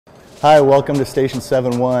Hi, welcome to Station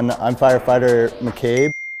 7-1. I'm firefighter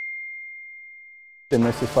McCabe, and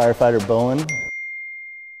this is firefighter Bowen.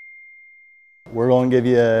 We're going to give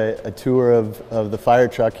you a tour of the fire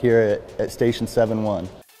truck here at Station 7-1.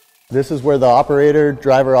 This is where the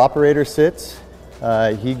driver-operator sits.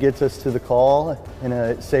 He gets us to the call in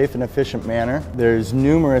a safe and efficient manner. There's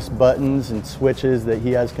numerous buttons and switches that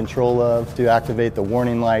he has control of to activate the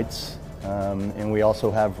warning lights. And we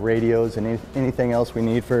also have radios and anything else we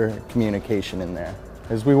need for communication in there.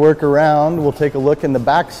 As we work around, we'll take a look in the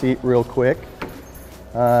back seat real quick.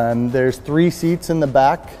 There's 3 seats in the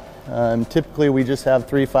back. Typically we just have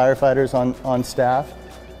 3 firefighters on staff,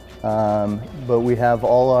 but we have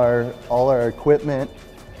all our equipment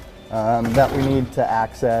that we need to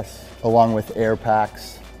access, along with air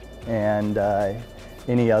packs and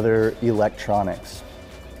any other electronics.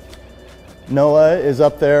 Noah is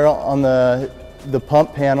up there on the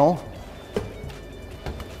pump panel,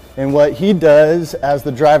 and what he does as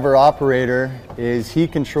the driver operator is he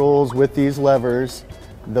controls with these levers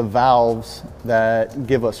the valves that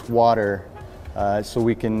give us water so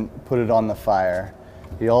we can put it on the fire.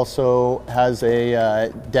 He also has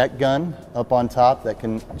a deck gun up on top that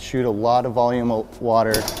can shoot a lot of volume of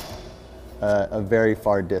water a very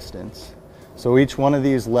far distance. So each one of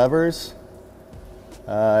these levers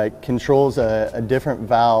controls a different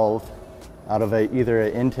valve out of either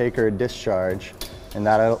an intake or a discharge, and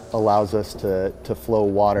that allows us to flow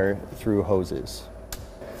water through hoses.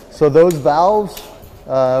 So those valves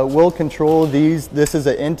will control these. This is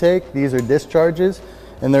an intake, these are discharges,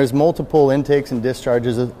 and there's multiple intakes and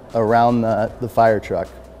discharges around the fire truck.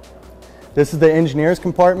 This is the engineer's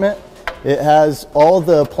compartment. It has all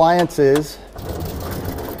the appliances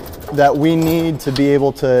that we need to be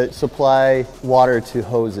able to supply water to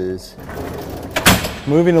hoses.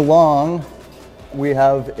 Moving along, we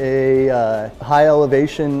have a high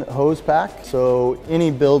elevation hose pack. So any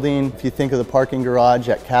building, if you think of the parking garage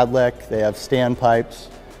at Cadillac, they have standpipes.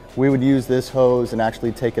 We would use this hose and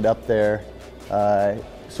actually take it up there.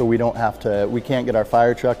 So we can't get our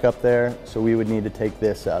fire truck up there, so we would need to take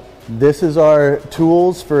this up. This is our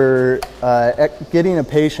tools for getting a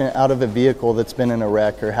patient out of a vehicle that's been in a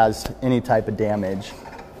wreck or has any type of damage.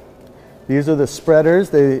 These are the spreaders.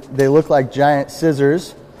 They look like giant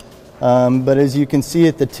scissors, but as you can see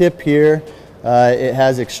at the tip here, it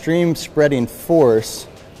has extreme spreading force,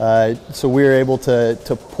 so we are able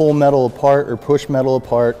to pull metal apart or push metal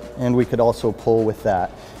apart, and we could also pull with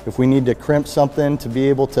that. If we need to crimp something to be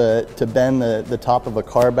able to bend the top of a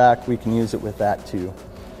car back, we can use it with that too.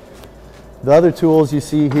 The other tools you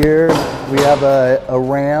see here, we have a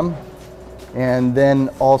ram and then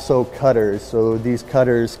also cutters. So these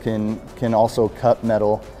cutters can also cut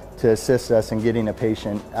metal to assist us in getting a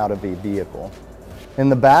patient out of a vehicle. In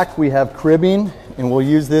the back we have cribbing, and we'll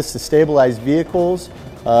use this to stabilize vehicles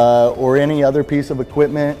or any other piece of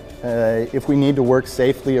equipment if we need to work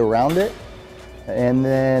safely around it. And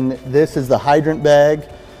then this is the hydrant bag.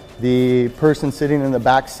 The person sitting in the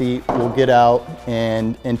back seat will get out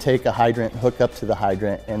and take a hydrant, hook up to the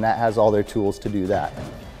hydrant, and that has all their tools to do that.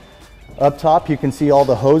 Up top you can see all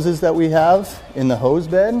the hoses that we have in the hose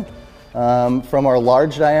bed, from our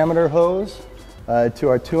large diameter hose to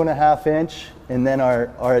our 2.5 inch, and then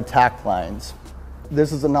our attack lines.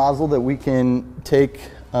 This is a nozzle that we can take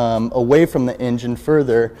away from the engine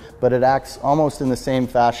further, but it acts almost in the same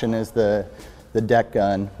fashion as the deck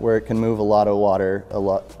gun, where it can move a lot of water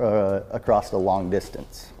across a long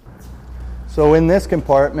distance. So in this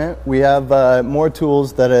compartment we have more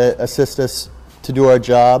tools that assist us to do our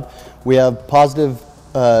job. We have positive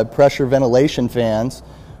pressure ventilation fans,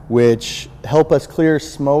 which help us clear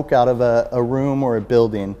smoke out of a room or a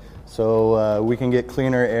building, so we can get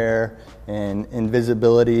cleaner air and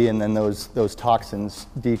visibility, and then those toxins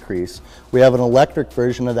decrease. We have an electric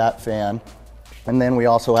version of that fan, and then we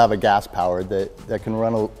also have a gas powered that can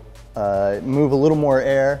run move a little more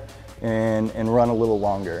air and run a little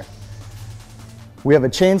longer. We have a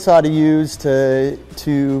chainsaw to use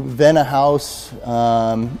to vent a house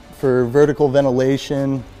for vertical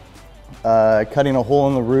ventilation, cutting a hole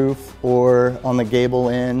in the roof or on the gable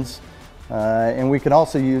ends. And we can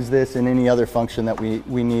also use this in any other function that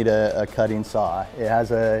we need a cutting saw. It has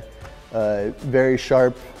a very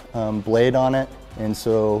sharp blade on it, and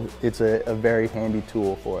so it's a very handy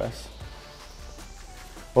tool for us.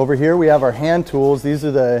 Over here we have our hand tools. These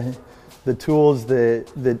are the tools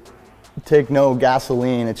that take no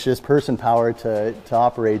gasoline. It's just person power to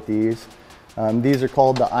operate these. These are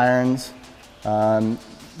called the irons.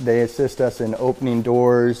 They assist us in opening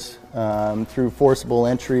doors through forcible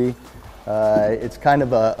entry. It's kind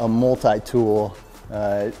of a multi-tool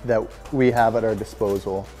that we have at our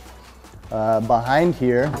disposal. Behind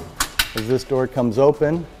here, as this door comes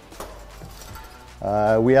open,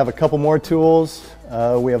 we have a couple more tools.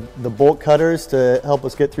 We have the bolt cutters to help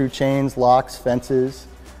us get through chains, locks, fences.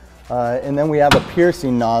 And then we have a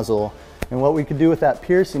piercing nozzle. And what we could do with that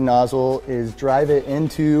piercing nozzle is drive it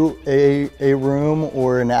into a room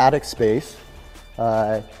or an attic space,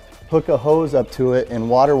 hook a hose up to it, and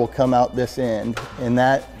water will come out this end. And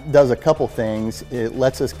that does a couple things. It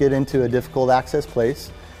lets us get into a difficult access place,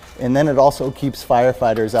 and then it also keeps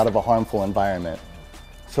firefighters out of a harmful environment.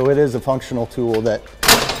 So it is a functional tool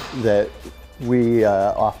that we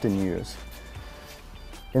often use.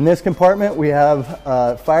 In this compartment, we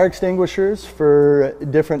have fire extinguishers for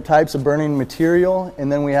different types of burning material, and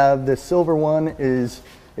then we have this silver one is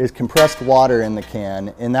compressed water in the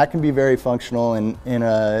can, and that can be very functional in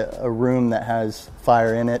a room that has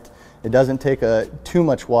fire in it. It doesn't take too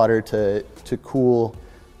much water to cool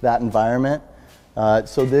that environment,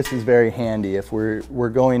 so this is very handy if we're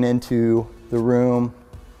going into the room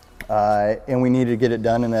and we need to get it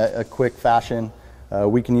done in a quick fashion.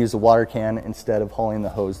 We can use the water can instead of hauling the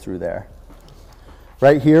hose through there.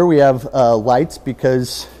 Right here we have lights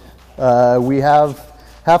because we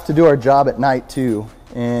have to do our job at night too,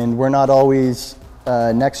 and we're not always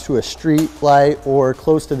next to a street light or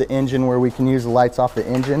close to the engine where we can use the lights off the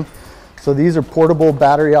engine. So these are portable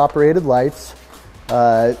battery operated lights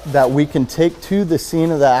that we can take to the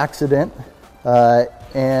scene of the accident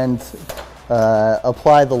and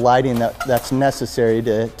apply the lighting that's necessary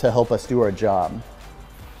to help us do our job.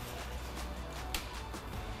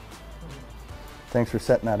 Thanks for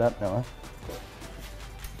setting that up, Noah.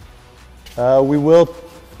 We will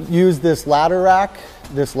use this ladder rack.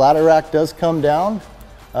 This ladder rack does come down,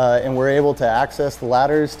 and we're able to access the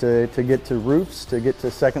ladders to get to roofs, to get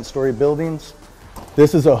to second-story buildings.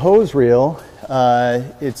 This is a hose reel.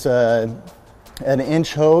 It's an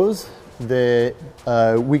inch hose that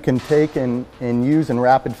we can take and use in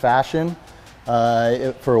rapid fashion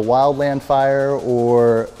for a wildland fire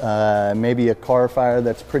or maybe a car fire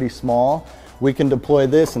that's pretty small. We can deploy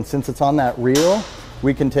this, and since it's on that reel,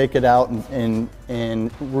 we can take it out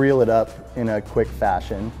and reel it up in a quick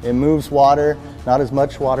fashion. It moves water, not as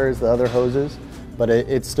much water as the other hoses, but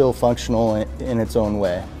it's still functional in its own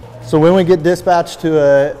way. So when we get dispatched to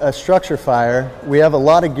a structure fire, we have a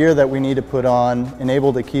lot of gear that we need to put on and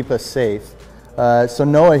able to keep us safe. So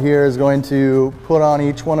Noah here is going to put on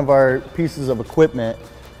each one of our pieces of equipment,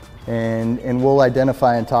 and we'll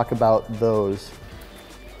identify and talk about those.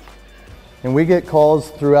 And we get calls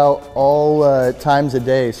throughout all times of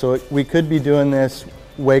day, so we could be doing this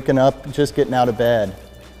waking up, just getting out of bed.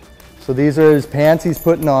 So these are his pants he's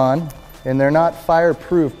putting on, and they're not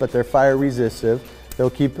fireproof, but they're fire resistive. They'll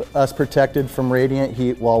keep us protected from radiant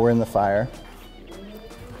heat while we're in the fire.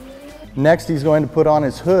 Next, he's going to put on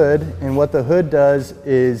his hood, and what the hood does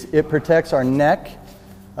is it protects our neck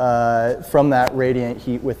from that radiant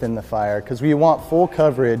heat within the fire, because we want full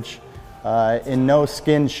coverage and no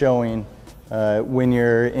skin showing when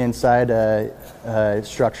you're inside a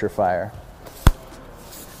structure fire.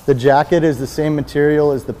 The jacket is the same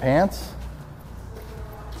material as the pants,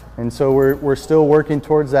 and so we're still working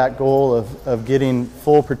towards that goal of getting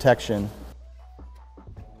full protection.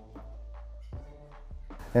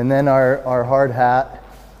 And then our hard hat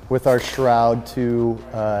with our shroud to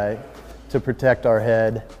protect our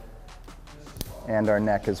head and our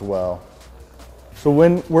neck as well. So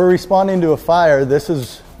when we're responding to a fire, this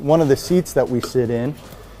is one of the seats that we sit in.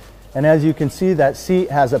 And as you can see, that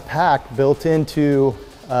seat has a pack built into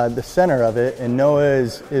the center of it, and Noah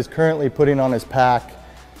is currently putting on his pack,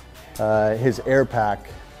 his air pack,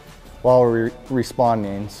 while we're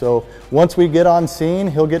responding. So once we get on scene,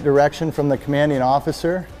 he'll get direction from the commanding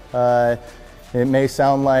officer. It may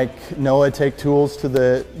sound like, Noah, take tools to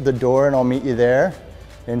the door and I'll meet you there.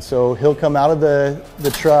 And so he'll come out of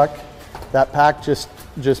the truck. That pack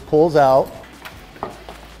just pulls out.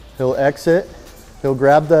 He'll exit. He'll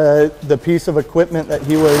grab the piece of equipment that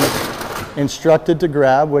he was instructed to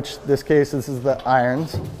grab, which in this case, this is the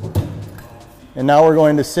irons. And now we're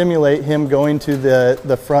going to simulate him going to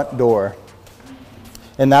the front door.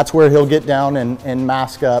 And that's where he'll get down and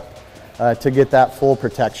mask up to get that full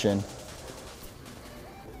protection.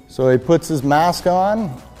 So he puts his mask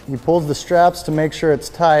on, he pulls the straps to make sure it's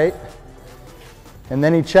tight, and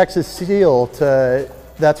then he checks his seal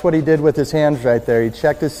that's what he did with his hands right there. He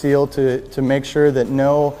checked his seal to make sure that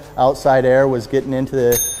no outside air was getting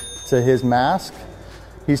into his mask.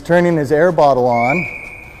 He's turning his air bottle on,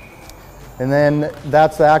 and then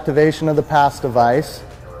that's the activation of the pass device,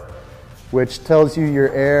 which tells you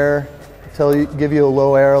your air, give you a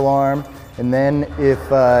low air alarm, And then if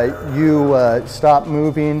you stop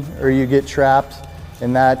moving or you get trapped,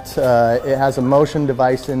 and that it has a motion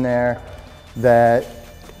device in there that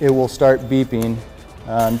it will start beeping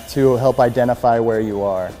to help identify where you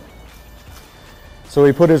are. So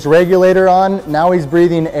we put his regulator on. Now he's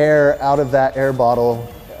breathing air out of that air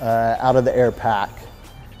bottle, out of the air pack.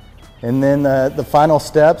 And then the final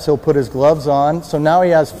steps, he'll put his gloves on. So now he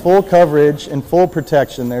has full coverage and full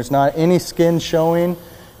protection. There's not any skin showing.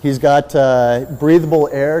 He's got breathable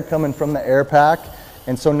air coming from the air pack.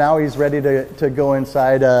 And so now he's ready to go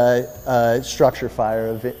inside a structure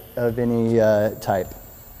fire of any type.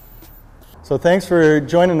 So thanks for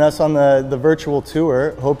joining us on the virtual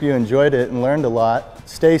tour. Hope you enjoyed it and learned a lot.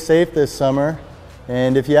 Stay safe this summer.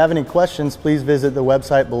 And if you have any questions, please visit the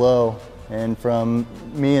website below. And from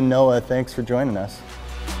me and Noah, thanks for joining us.